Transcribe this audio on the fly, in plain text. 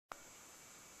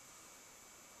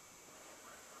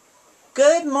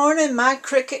Good morning, my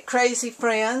Cricut crazy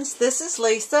friends. This is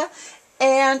Lisa,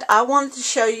 and I wanted to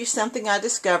show you something I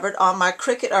discovered on my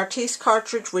Cricut Artiste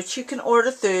cartridge, which you can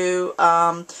order through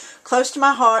Close to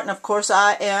My Heart, and of course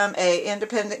I am an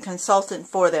independent consultant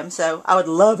for them, so I would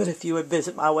love it if you would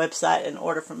visit my website and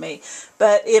order from me.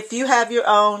 But if you have your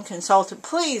own consultant,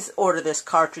 please order this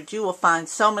cartridge. You will find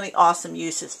so many awesome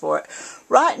uses for it.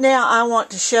 Right now I want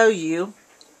to show you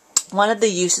one of the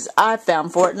uses I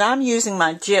found for it, and I'm using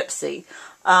my Gypsy,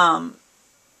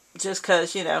 just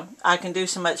because, you know, I can do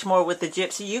so much more with the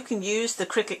Gypsy. You can use the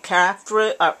Cricut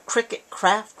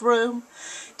Craft Room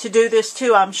to do this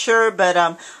too, I'm sure, but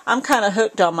I'm kind of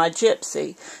hooked on my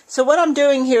Gypsy. So what I'm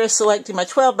doing here is selecting my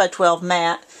 12 by 12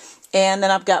 mat, and then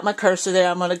I've got my cursor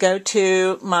there. I'm going to go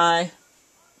to my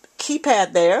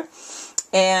keypad there,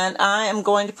 and I am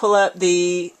going to pull up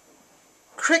the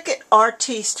Cricut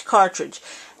Artiste cartridge.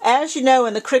 As you know,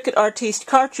 in the Cricut Artiste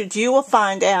cartridge, you will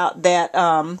find out that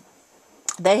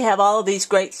they have all of these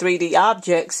great 3D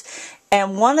objects,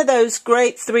 and one of those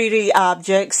great 3D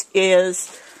objects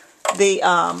is the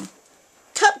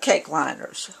cupcake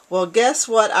liners. Well, guess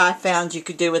what I found you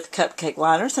could do with cupcake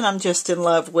liners, and I'm just in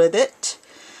love with it.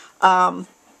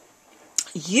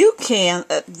 You can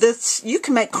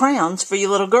make crowns for your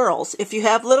little girls. If you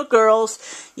have little girls,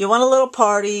 you want a little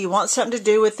party, you want something to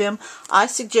do with them, I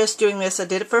suggest doing this. I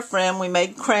did it for a friend. We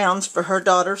made crowns for her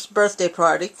daughter's birthday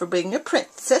party for being a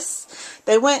princess.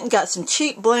 They went and got some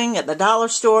cheap bling at the dollar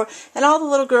store, and all the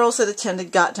little girls that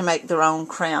attended got to make their own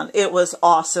crown. It was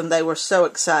awesome. They were so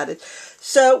excited.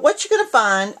 So what you're going to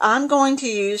find, I'm going to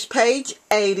use page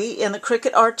 80 in the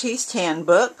Cricut Artiste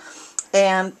handbook.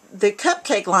 And the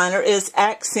cupcake liner is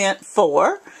accent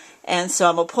 4, and so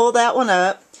I'm going to pull that one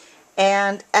up,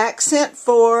 and accent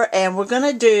 4, and we're going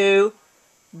to do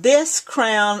this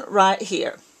crown right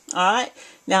here. Alright,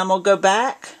 now I'm going to go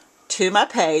back to my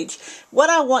page. What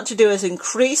I want to do is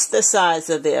increase the size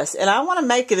of this, and I want to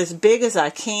make it as big as I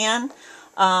can.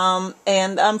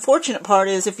 And the unfortunate part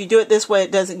is if you do it this way,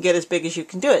 it doesn't get as big as you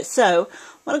can do it. So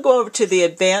I'm going to go over to the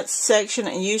advanced section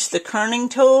and use the kerning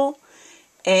tool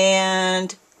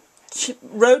and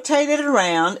rotate it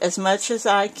around as much as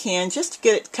I can, just to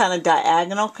get it kind of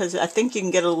diagonal, because I think you can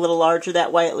get it a little larger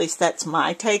that way. At least that's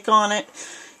my take on it.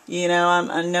 You know,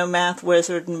 I'm no math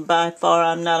wizard, and by far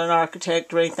I'm not an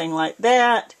architect or anything like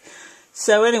that.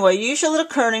 So anyway, use your little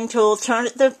kerning tool, turn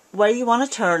it the way you want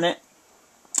to turn it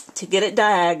to get it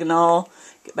diagonal.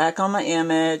 Get back on my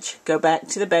image, go back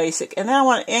to the basic, and then I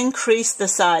want to increase the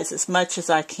size as much as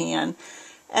I can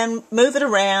and move it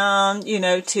around, you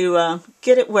know, to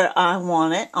get it where I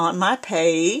want it on my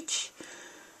page.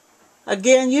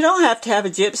 Again, you don't have to have a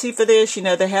Gypsy for this. You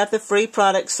know, they have the free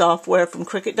product software from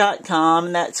Cricut.com,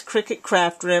 and that's Cricut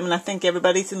Craft Room, and I think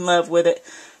everybody's in love with it.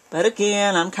 But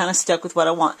again, I'm kind of stuck with what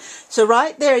I want. So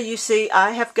right there, you see,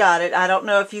 I have got it. I don't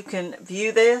know if you can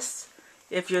view this,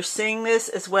 if you're seeing this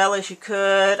as well as you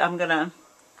could. I'm going to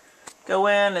go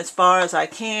in as far as I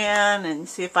can and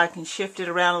see if I can shift it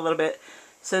around a little bit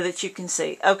so that you can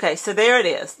see. Okay, so there it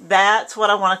is. That's what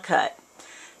I want to cut.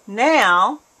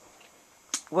 Now,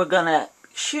 we're going to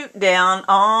shoot down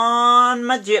on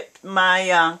my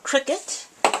Cricut.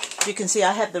 You can see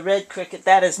I have the red Cricut.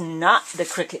 That is not the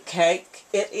Cricut cake.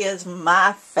 It is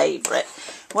my favorite.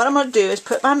 What I'm going to do is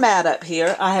put my mat up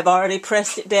here. I have already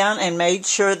pressed it down and made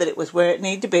sure that it was where it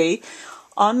needed to be.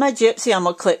 On my Gypsy, I'm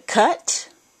going to click Cut,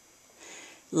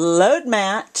 Load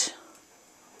Mat.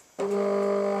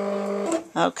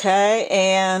 Okay,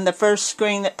 and the first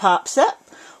screen that pops up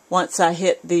once I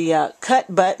hit the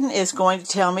cut button is going to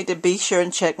tell me to be sure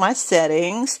and check my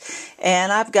settings,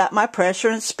 and I've got my pressure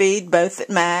and speed both at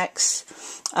max,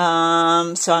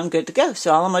 so I'm good to go.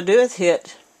 So all I'm going to do is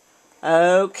hit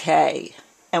OK,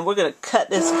 and we're going to cut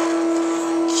this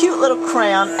cute little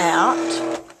crown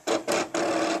out.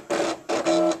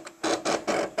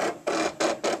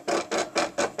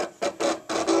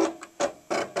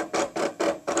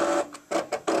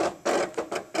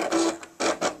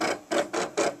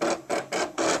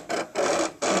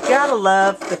 Gotta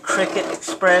love the Cricut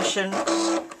expression.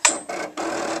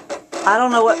 I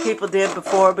don't know what people did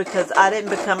before, because I didn't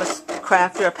become a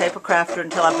crafter, a paper crafter,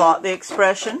 until I bought the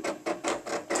expression.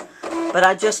 But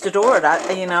I just adore it. I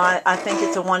think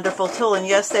it's a wonderful tool. And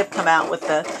yes, they've come out with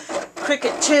the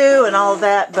Cricut 2 and all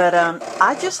that, but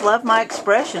I just love my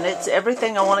expression. It's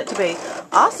everything I want it to be.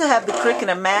 I also have the Cricut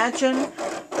Imagine,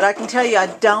 but I can tell you I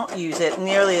don't use it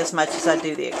nearly as much as I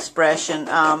do the expression.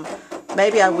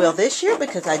 Maybe I will this year,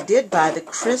 because I did buy the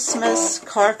Christmas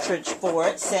cartridge for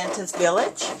it, Santa's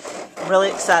Village. I'm really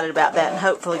excited about that, and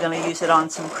hopefully going to use it on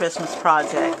some Christmas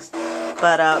projects.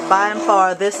 But by and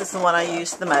far, this is the one I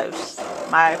use the most.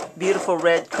 my beautiful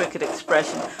red Cricut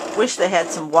expression. Wish they had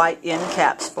some white end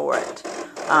caps for it.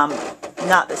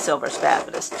 Not that silver's bad,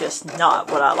 but it's just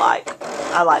not what I like.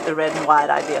 I like the red and white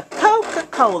idea.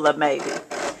 Coca-Cola, maybe.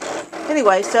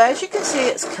 Anyway, so as you can see,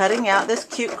 it's cutting out this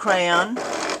cute crayon.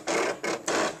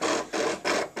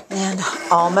 And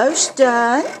almost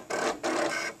done.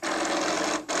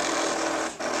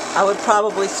 I would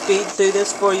probably speed through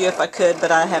this for you if I could, but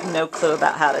I have no clue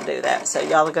about how to do that. So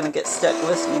y'all are going to get stuck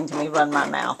listening to me run my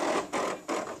mouth.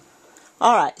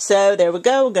 Alright, so there we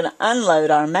go. We're going to unload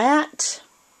our mat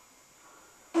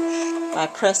by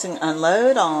pressing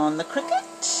unload on the Cricut.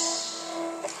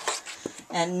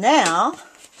 And now,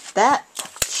 that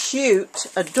cute,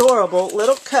 adorable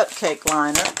little cupcake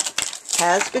liner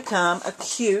has become a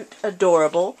cute,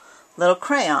 adorable little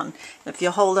crayon. If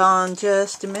you hold on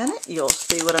just a minute, you'll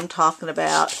see what I'm talking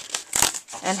about.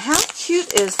 And how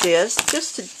cute is this?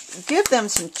 Just to give them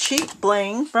some cheap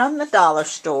bling from the dollar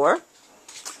store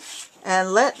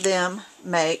and let them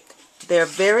make their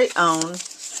very own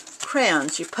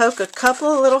crayons. You poke a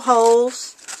couple of little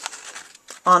holes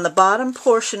on the bottom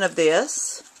portion of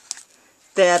this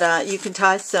that you can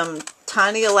tie some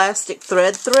tiny elastic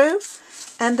thread through,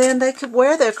 and then they could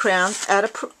wear their crayons at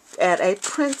a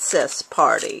princess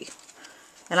party.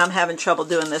 And I'm having trouble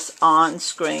doing this on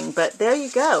screen, but there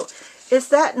you go. Is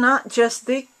that not just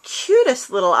the cutest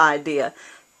little idea?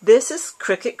 This is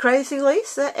Cricut Crazy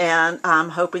Lisa, and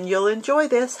I'm hoping you'll enjoy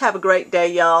this. Have a great day,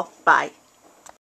 y'all. Bye.